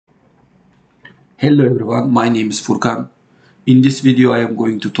Hello everyone, my name is Furkan. In this video I am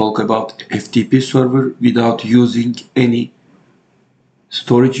going to talk about FTP server without using any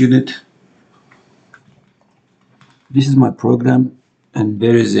storage unit. This is my program and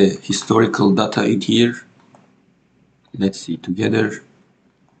there is a historical data in here. Let's see together.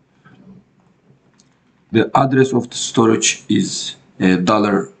 The address of the storage is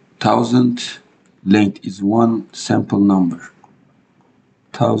 $1000, length is 1, sample number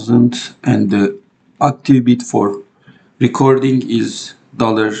 1000, and the active bit for recording is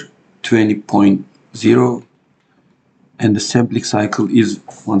 $20.0, and the sampling cycle is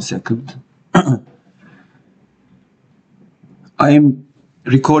 1 second. I am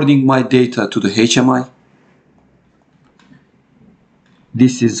recording my data to the HMI.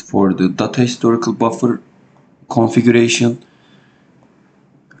 This is for the data historical buffer configuration.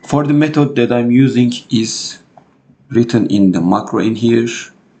 For the method that I'm using is written in the macro in here,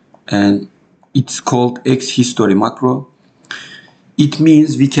 and it's called xhistory macro. It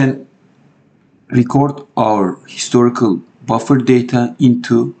means we can record our historical buffer data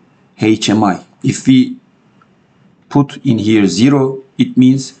into HMI. If we put in here 0, it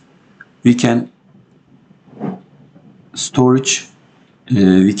means we can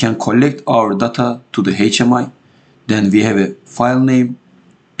we can collect our data to the HMI. Then we have a file name,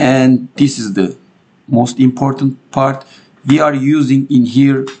 and this is the most important part. We are using in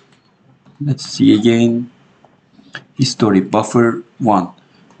here, let's see again, history buffer 1,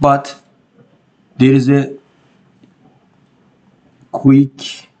 but there is a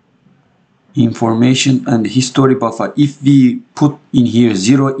quick information and history buffer. If we put in here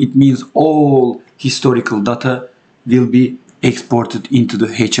 0, it means all historical data will be exported into the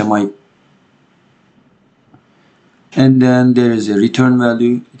HMI. And then there is a return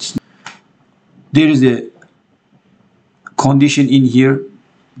value. There is a condition in here,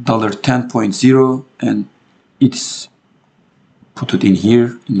 $10.0, and it's put it in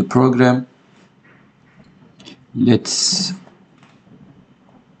here in the program. Let's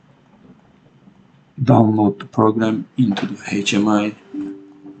download the program into the HMI.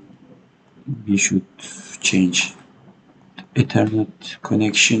 We should change the Ethernet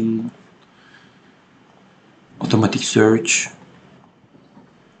connection, automatic search,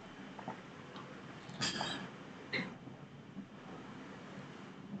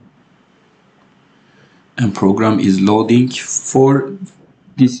 and program is loading. For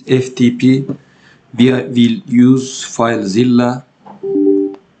this FTP we will use FileZilla,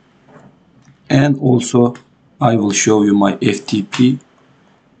 and also I will show you my FTP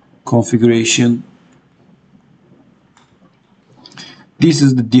configuration. This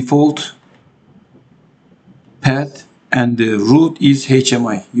is the default path and the root is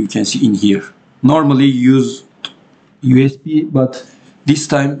HMI. You can see in here. Normally use USB, but this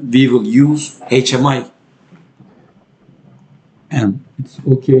time we will use HMI, and it's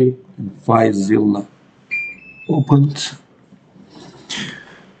okay. And FileZilla opened.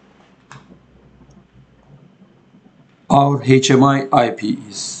 Our HMI IP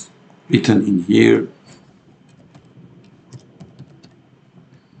is written in here.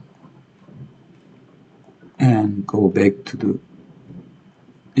 And go back to the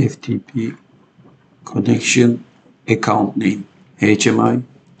FTP connection, account name HMI,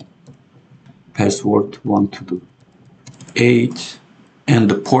 password 128, and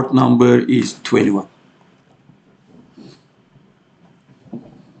the port number is 21.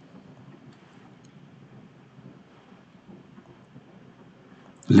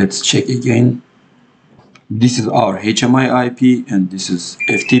 Let's check again. This is our HMI IP, and this is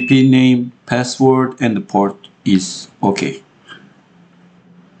FTP name, password, and the port is okay.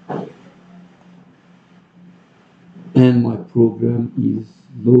 And my program is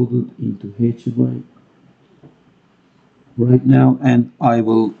loaded into HMI right now, and I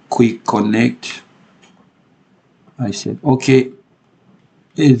will quick connect. I said okay.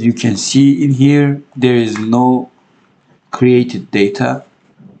 As you can see in here, there is no created data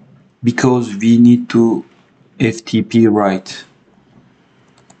because we need to FTP write.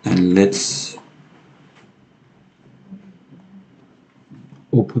 And let's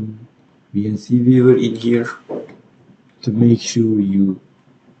open VNC viewer in here to make sure you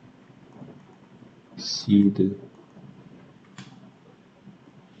see the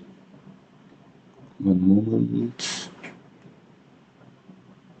one moment,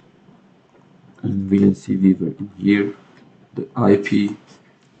 and VNC viewer in here, the IP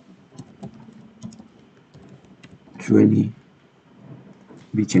 20,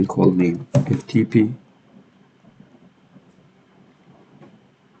 we can call name FTP.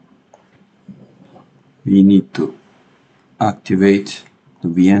 We need to activate the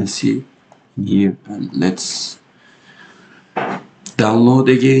VNC here, and let's download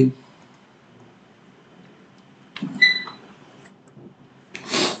again.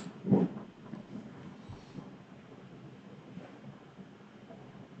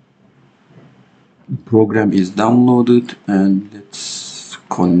 Program is downloaded, and let's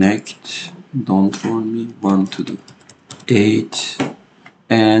connect. Don't warn me. 1 to the 8,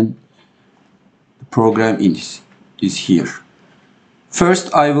 and the program is here.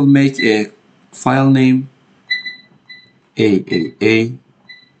 First, I will make a file name AAA,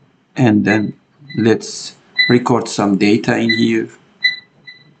 and then let's record some data in here.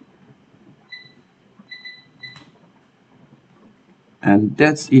 And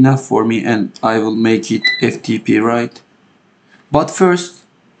that's enough for me, and I will make it FTP right. But first,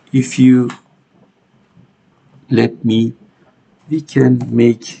 if you let me, we can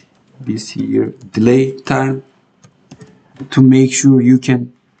make this here delay time to make sure you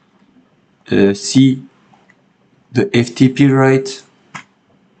can see the FTP right,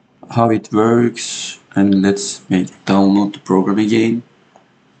 how it works. And let's download the program again.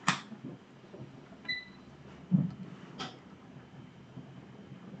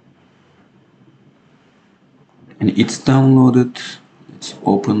 And it's downloaded. Let's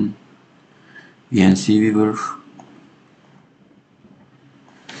open VNC Viewer.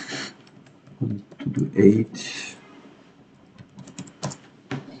 1 to the 8.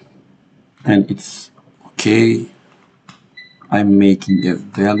 And it's okay. I'm making a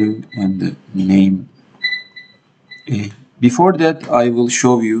value and the name A. Before that, I will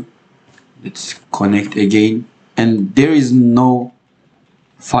show you. Let's connect again, and there is no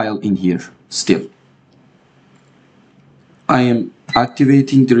file in here still. I am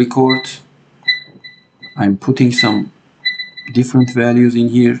activating the record. I'm putting some different values in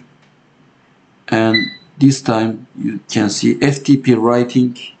here, and this time you can see FTP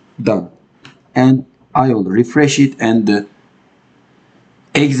writing done. And I will refresh it, and the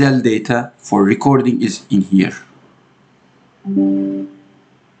Excel data for recording is in here.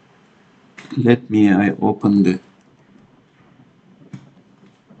 Let me open the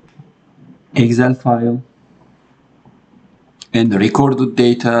Excel file and the recorded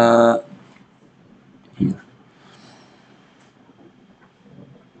data here.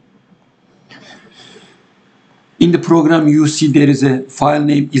 In the program, you see there is a file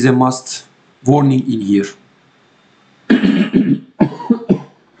name is a must warning in here.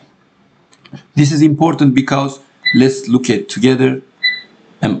 This is important because let's look at together.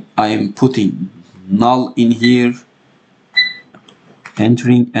 I am putting null in here,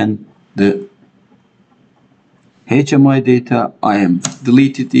 entering, and the HMI data I am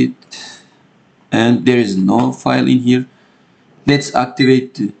deleted it, and there is no file in here. Let's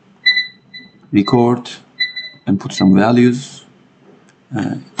activate the record and put some values.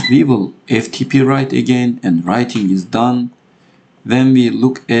 We will FTP write again, and writing is done. When we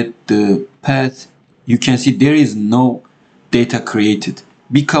look at the path, you can see there is no data created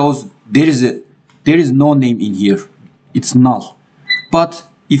because there is no name in here. It's null. But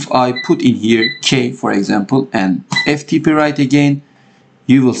if I put in here K, for example, and FTP write again,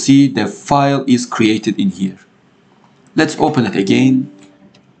 you will see the file is created in here. Let's open it again.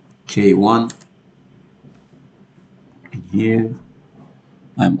 K1 in here.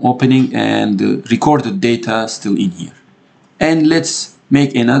 I'm opening, and the recorded data still in here. And let's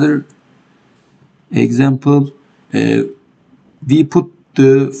make another example. We put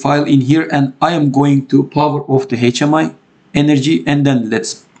the file in here, and I am going to power off the HMI energy, and then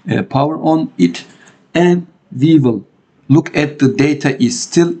let's power on it, and we will look at the data is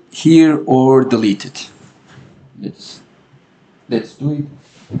still here or deleted. Let's do it.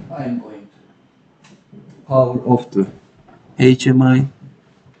 I am going to power off the HMI,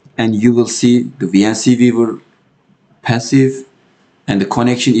 and you will see the VNC Viewer passive, and the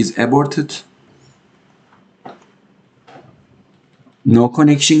connection is aborted. No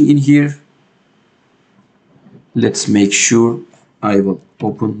connection in here. Let's make sure. I will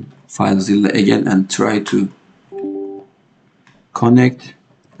open FileZilla again and try to connect,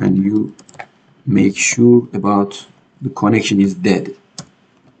 and you make sure about the connection is dead.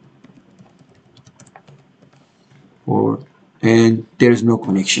 And there is no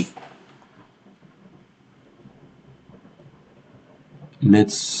connection.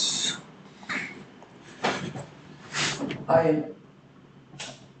 I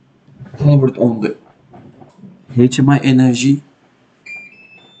powered on the HMI energy,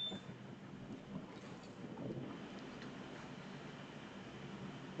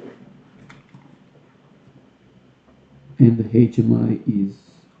 and the HMI is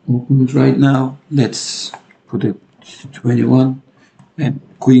opened right now. Let's put it 21 and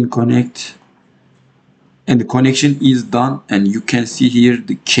Queen connect. and the connection is done, and you can see here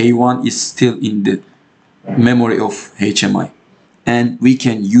the K1 is still in the memory of HMI, and we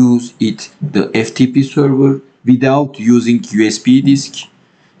can use it the FTP server without using USB disk.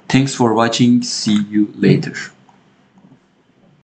 Thanks for watching. See you later.